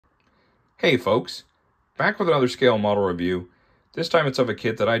Hey folks, back with another scale model review. This time it's of a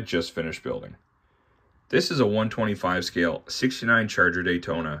kit that I just finished building. This is a 125 scale 69 Charger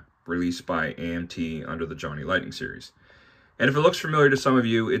Daytona released by AMT under the Johnny Lightning series. And if it looks familiar to some of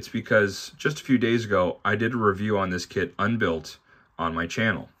you, it's because just a few days ago I did a review on this kit unbuilt on my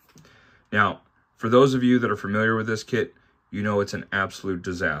channel. Now, for those of you that are familiar with this kit, you know it's an absolute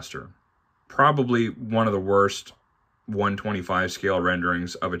disaster. Probably one of the worst 125 scale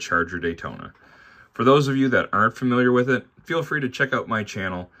renderings of a Charger Daytona. For those of you that aren't familiar with it, feel free to check out my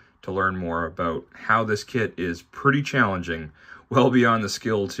channel to learn more about how this kit is pretty challenging, well beyond the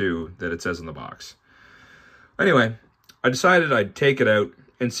skill 2 that it says in the box. Anyway, I decided I'd take it out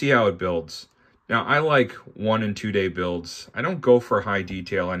and see how it builds. Now, I like 1 and 2 day builds. I don't go for high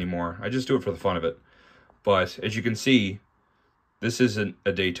detail anymore. I just do it for the fun of it. But as you can see, this isn't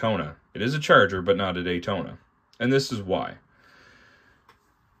a Daytona. It is a Charger, but not a Daytona. And this is why.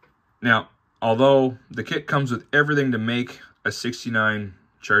 Now, although the kit comes with everything to make a 69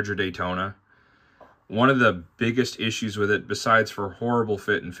 Charger Daytona, one of the biggest issues with it, besides for horrible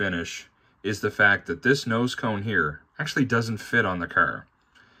fit and finish, is the fact that this nose cone here actually doesn't fit on the car.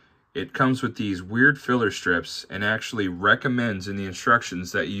 It comes with these weird filler strips and actually recommends in the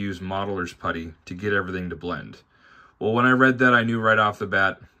instructions that you use modeler's putty to get everything to blend. Well, when I read that, I knew right off the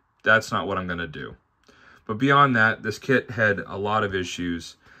bat, that's not what I'm going to do. But beyond that, this kit had a lot of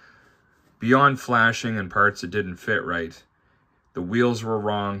issues. Beyond flashing and parts that didn't fit right, the wheels were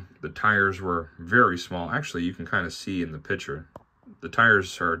wrong, the tires were very small. Actually, you can kind of see in the picture. The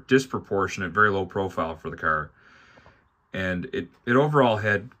tires are disproportionate, very low profile for the car. And it overall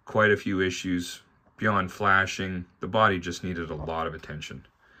had quite a few issues. Beyond flashing, the body just needed a lot of attention.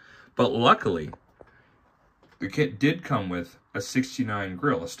 But luckily, the kit did come with a 69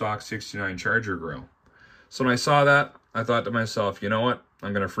 grill, a stock 69 Charger grill. So when I saw that, I thought to myself, you know what?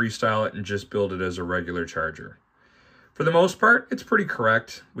 I'm going to freestyle it and just build it as a regular Charger. For the most part, it's pretty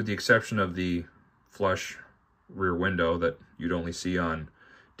correct, with the exception of the flush rear window that you'd only see on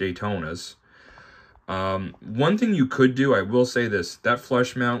Daytonas. One thing you could do, I will say this, that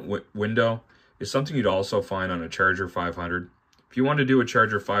flush mount window is something you'd also find on a Charger 500. If you want to do a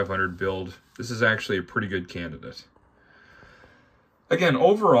Charger 500 build, this is actually a pretty good candidate. Again,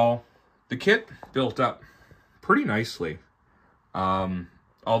 overall, the kit built up pretty nicely.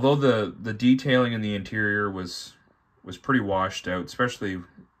 Although the detailing in the interior was pretty washed out, especially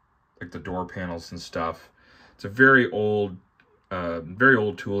like the door panels and stuff. It's a very old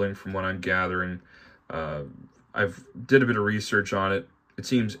tooling from what I'm gathering. I've did a bit of research on it. It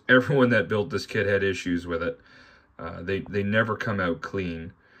seems everyone that built this kit had issues with it. They never come out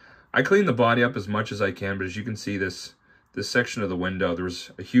clean. I clean the body up as much as I can, but as you can see, this section of the window, there was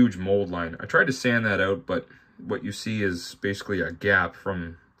a huge mold line. I tried to sand that out, but what you see is basically a gap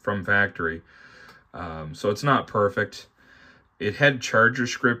from factory. So it's not perfect. It had Charger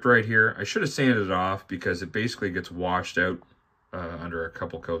script right here. I should have sanded it off because it basically gets washed out under a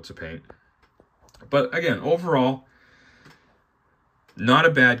couple coats of paint. But again, overall, not a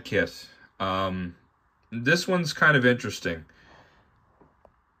bad kit. This one's kind of interesting.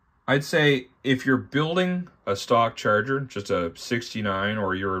 I'd say if you're building a stock Charger, just a 69,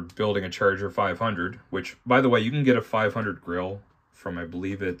 or you're building a Charger 500, which, by the way, you can get a 500 grill from, I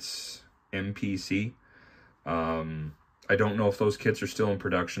believe it's MPC. I don't know if those kits are still in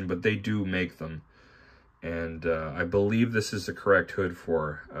production, but they do make them. And I believe this is the correct hood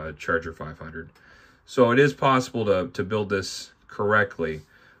for Charger 500. So it is possible to build this correctly,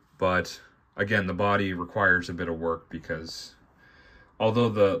 but again, the body requires a bit of work because although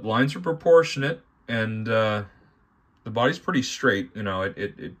the lines are proportionate and the body's pretty straight, you know,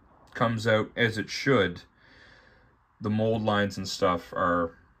 it comes out as it should, the mold lines and stuff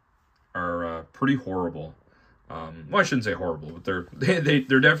are pretty horrible. Well, I shouldn't say horrible, but they're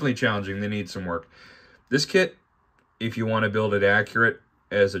definitely challenging. They need some work. This kit, if you want to build it accurate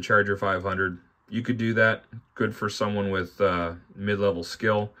as a Charger 500, you could do that. Good for someone with mid-level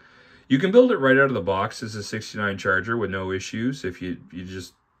skill. You can build it right out of the box as a 69 Charger with no issues if you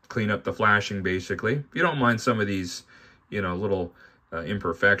just clean up the flashing, basically. If you don't mind some of these, you know, little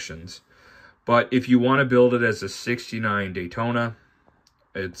imperfections. But if you want to build it as a 69 Daytona,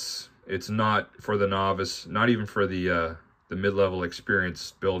 it's not for the novice, not even for the mid-level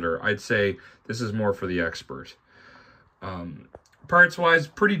experienced builder. I'd say this is more for the expert. Parts-wise,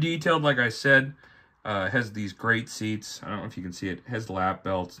 pretty detailed, like I said. Has these great seats. I don't know if you can see it. It has lap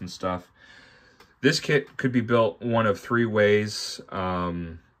belts and stuff. This kit could be built one of 3 ways.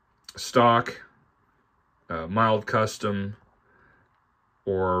 Stock, mild custom,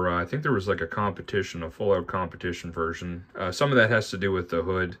 or I think there was like a competition, a full-out competition version. Some of that has to do with the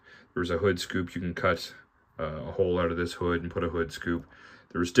hood. There's a hood scoop. You can cut a hole out of this hood and put a hood scoop.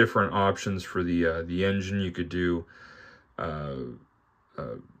 There's different options for the engine. You could do kind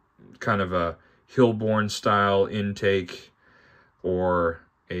of a Hillborn style intake or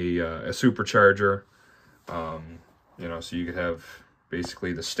a supercharger. You know, so you could have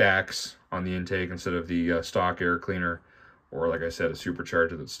basically the stacks on the intake instead of the stock air cleaner, or like I said, a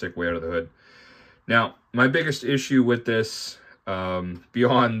supercharger that stick way out of the hood. Now, my biggest issue with this,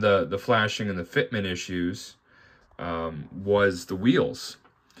 beyond the flashing and the fitment issues, was the wheels.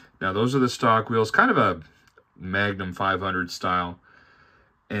 Now, those are the stock wheels, kind of a Magnum 500 style.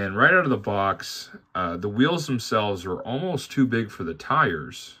 And right out of the box, the wheels themselves were almost too big for the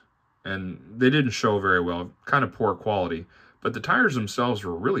tires. And they didn't show very well, kind of poor quality. But the tires themselves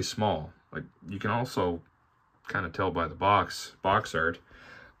were really small. Like, you can also kind of tell by the box art.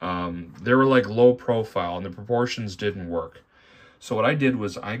 They were like low profile, and the proportions didn't work. So what I did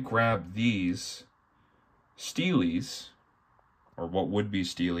was I grabbed these Steelies, or what would be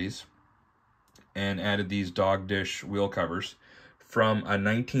Steelies, and added these dog dish wheel covers from a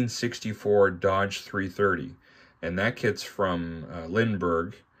 1964 Dodge 330. And that kit's from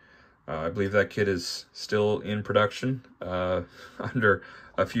Lindbergh. I believe that kit is still in production under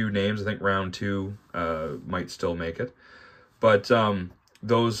a few names. I think Round 2 might still make it. But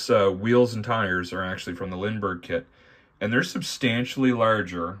those wheels and tires are actually from the Lindbergh kit. And they're substantially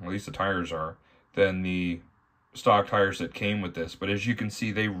larger, at least the tires are, than the stock tires that came with this. But as you can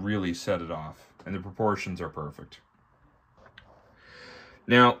see, they really set it off. And the proportions are perfect.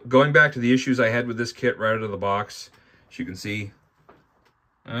 Now, going back to the issues I had with this kit right out of the box, as you can see,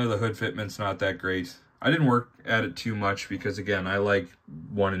 the hood fitment's not that great. I didn't work at it too much because, again, I like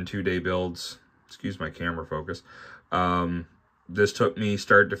 1 and 2 day builds. Excuse my camera focus. This took me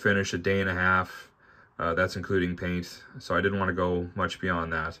start to finish a day and a half. That's including paint, so I didn't want to go much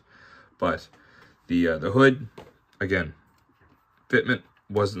beyond that. But the hood, again, fitment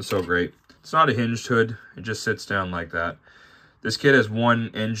wasn't so great. It's not a hinged hood. It just sits down like that. This kit has one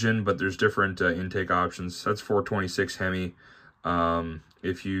engine, but there's different intake options. That's 426 Hemi.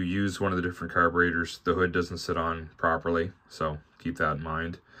 If you use one of the different carburetors, the hood doesn't sit on properly, so keep that in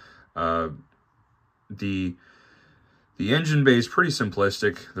mind. The engine bay is pretty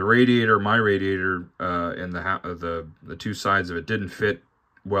simplistic. The radiator, my radiator, and the two sides of it didn't fit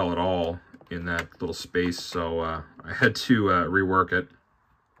well at all in that little space, so I had to rework it.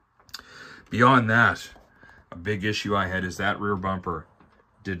 Beyond that, a big issue I had is that rear bumper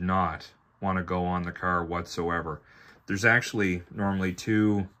did not want to go on the car whatsoever. There's actually normally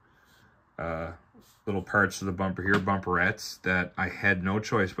two little parts of the bumper here, bumperettes, that I had no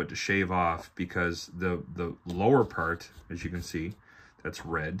choice but to shave off because the lower part, as you can see, that's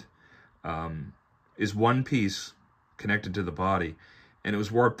red, is one piece connected to the body, and it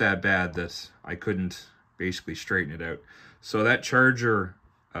was warped that bad that I couldn't basically straighten it out. So that Charger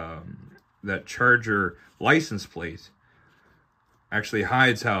license plate actually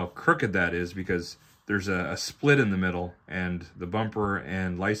hides how crooked that is, because there's a split in the middle, and the bumper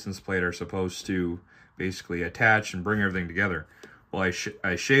and license plate are supposed to basically attach and bring everything together. Well,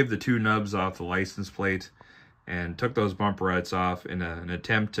 I shaved the two nubs off the license plate and took those bumperettes off in an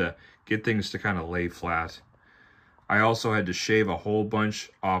attempt to get things to kind of lay flat. I also had to shave a whole bunch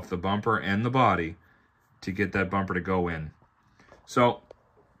off the bumper and the body to get that bumper to go in. So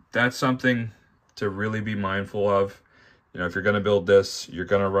that's something to really be mindful of. You know, if you're going to build this, you're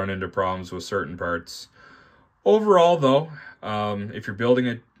going to run into problems with certain parts. Overall, though, if you're building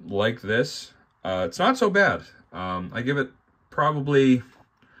it like this, it's not so bad. I give it probably,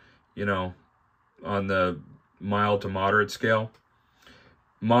 you know, on the mild to moderate scale,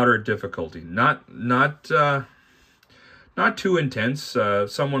 moderate difficulty. Not too intense.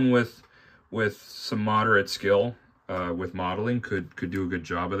 Someone with some moderate skill with modeling could do a good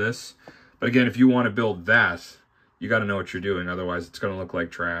job of this. But again, if you want to build that, you got to know what you're doing. Otherwise, it's going to look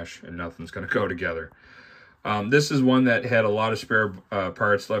like trash and nothing's going to go together. This is one that had a lot of spare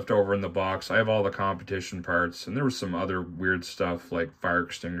parts left over in the box. I have all the competition parts, and there was some other weird stuff like fire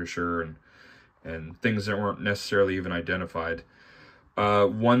extinguisher and things that weren't necessarily even identified.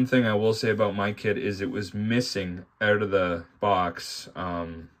 One thing I will say about my kit is it was missing out of the box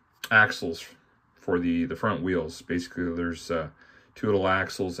axles for the front wheels. Basically, there's two little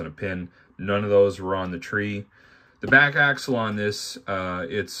axles and a pin. None of those were on the tree. The back axle on this,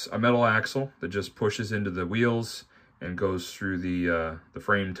 it's a metal axle that just pushes into the wheels and goes through the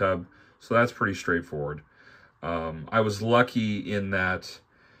frame tub. So that's pretty straightforward. I was lucky in that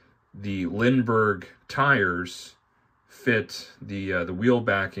the Lindbergh tires fit the wheel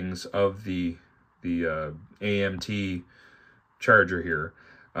backings of the AMT Charger here.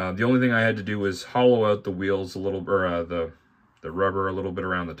 The only thing I had to do was hollow out the wheels a little, or the rubber a little bit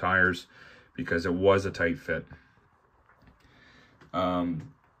around the tires, because it was a tight fit.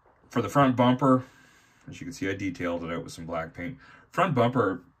 For the front bumper, as you can see, I detailed it out with some black paint. Front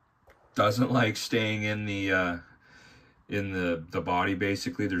bumper doesn't like staying in the body,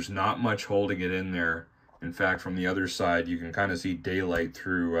 basically. There's not much holding it in there. In fact, from the other side, you can kind of see daylight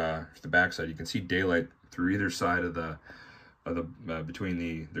through the back side. You can see daylight through either side of the between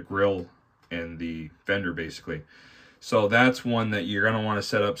the grill and the fender, basically. So that's one that you're going to want to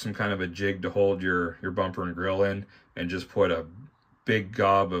set up some kind of a jig to hold your bumper and grill in, and just put a big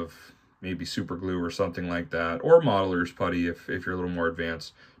gob of maybe super glue or something like that, or modeler's putty if you're a little more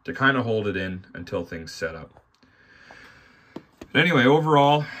advanced, to kind of hold it in until things set up. But anyway,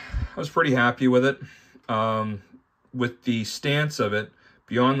 overall, I was pretty happy with it. With the stance of it,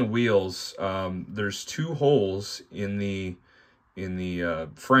 beyond the wheels, there's 2 holes in the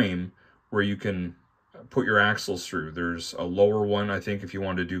frame where you can put your axles through. There's a lower one, I think, if you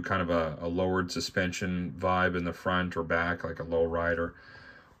want to do kind of a lowered suspension vibe in the front or back, like a low rider,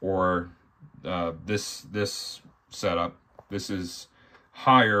 or this setup. This is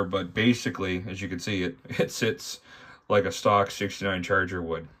higher, but basically, as you can see, it sits like a stock 69 Charger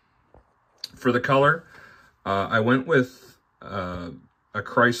would. For the color, I went with a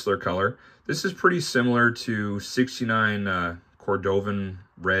Chrysler color. This is pretty similar to 69 Cordovan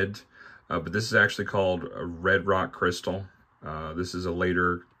Red, but this is actually called a Red Rock Crystal. This is a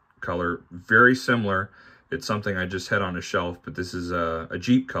later color, very similar. It's something I just had on a shelf, but this is a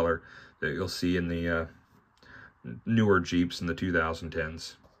Jeep color that you'll see in the newer Jeeps in the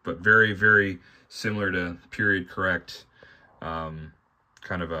 2010s. But very, very similar to period correct, kind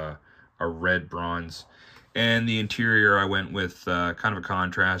of a red bronze. And the interior, I went with kind of a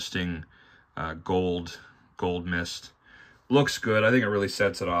contrasting gold mist. Looks good. I think it really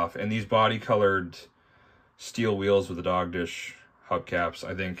sets it off. And these body colored steel wheels with the dog dish hubcaps,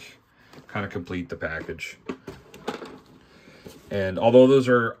 I think, kind of complete the package. And although those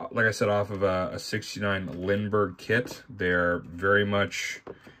are, like I said, off of a 69 Lindbergh kit, they're very much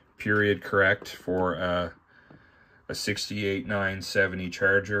period correct for a 68 970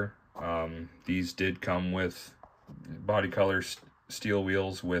 Charger. These did come with body color steel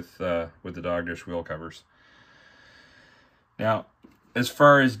wheels with the dog dish wheel covers. Now, as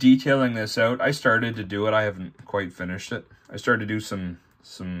far as detailing this out, I started to do it. I haven't quite finished it. I started to do some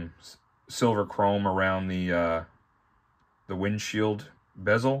silver chrome around the windshield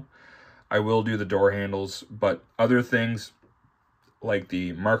bezel. I will do the door handles, but other things like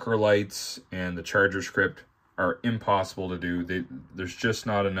the marker lights and the Charger script are impossible to do. There's just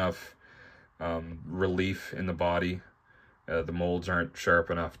not enough relief in the body. The molds aren't sharp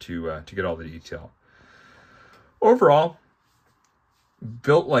enough to get all the detail. Overall,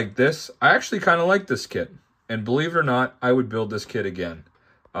 built like this, I actually kind of like this kit. And believe it or not, I would build this kit again.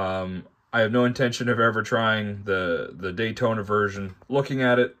 I have no intention of ever trying the Daytona version. Looking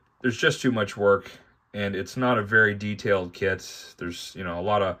at it, there's just too much work, and it's not a very detailed kit. There's, you know, a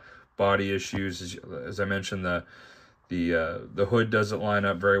lot of body issues. As I mentioned, the hood doesn't line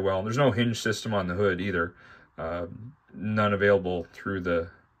up very well. There's no hinge system on the hood either. None available through the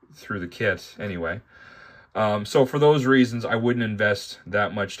kit anyway. So for those reasons, I wouldn't invest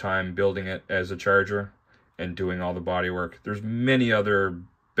that much time building it as a Charger and doing all the body work. There's many other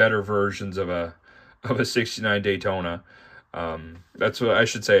better versions of a 69 Daytona. That's what I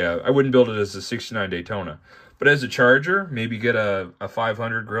should say. I wouldn't build it as a 69 Daytona, but as a Charger, maybe get a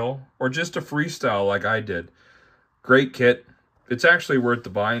 500 grill or just a freestyle like I did. Great kit. It's actually worth the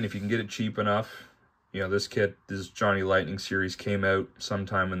buying if you can get it cheap enough. You know, this kit, this Johnny Lightning series, came out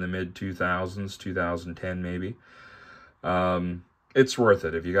sometime in the mid-2000s, 2010 maybe. It's worth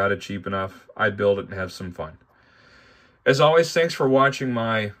it. If you got it cheap enough, I'd build it and have some fun. As always, thanks for watching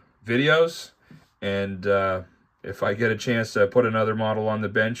my videos. And if I get a chance to put another model on the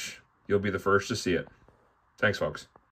bench, you'll be the first to see it. Thanks, folks.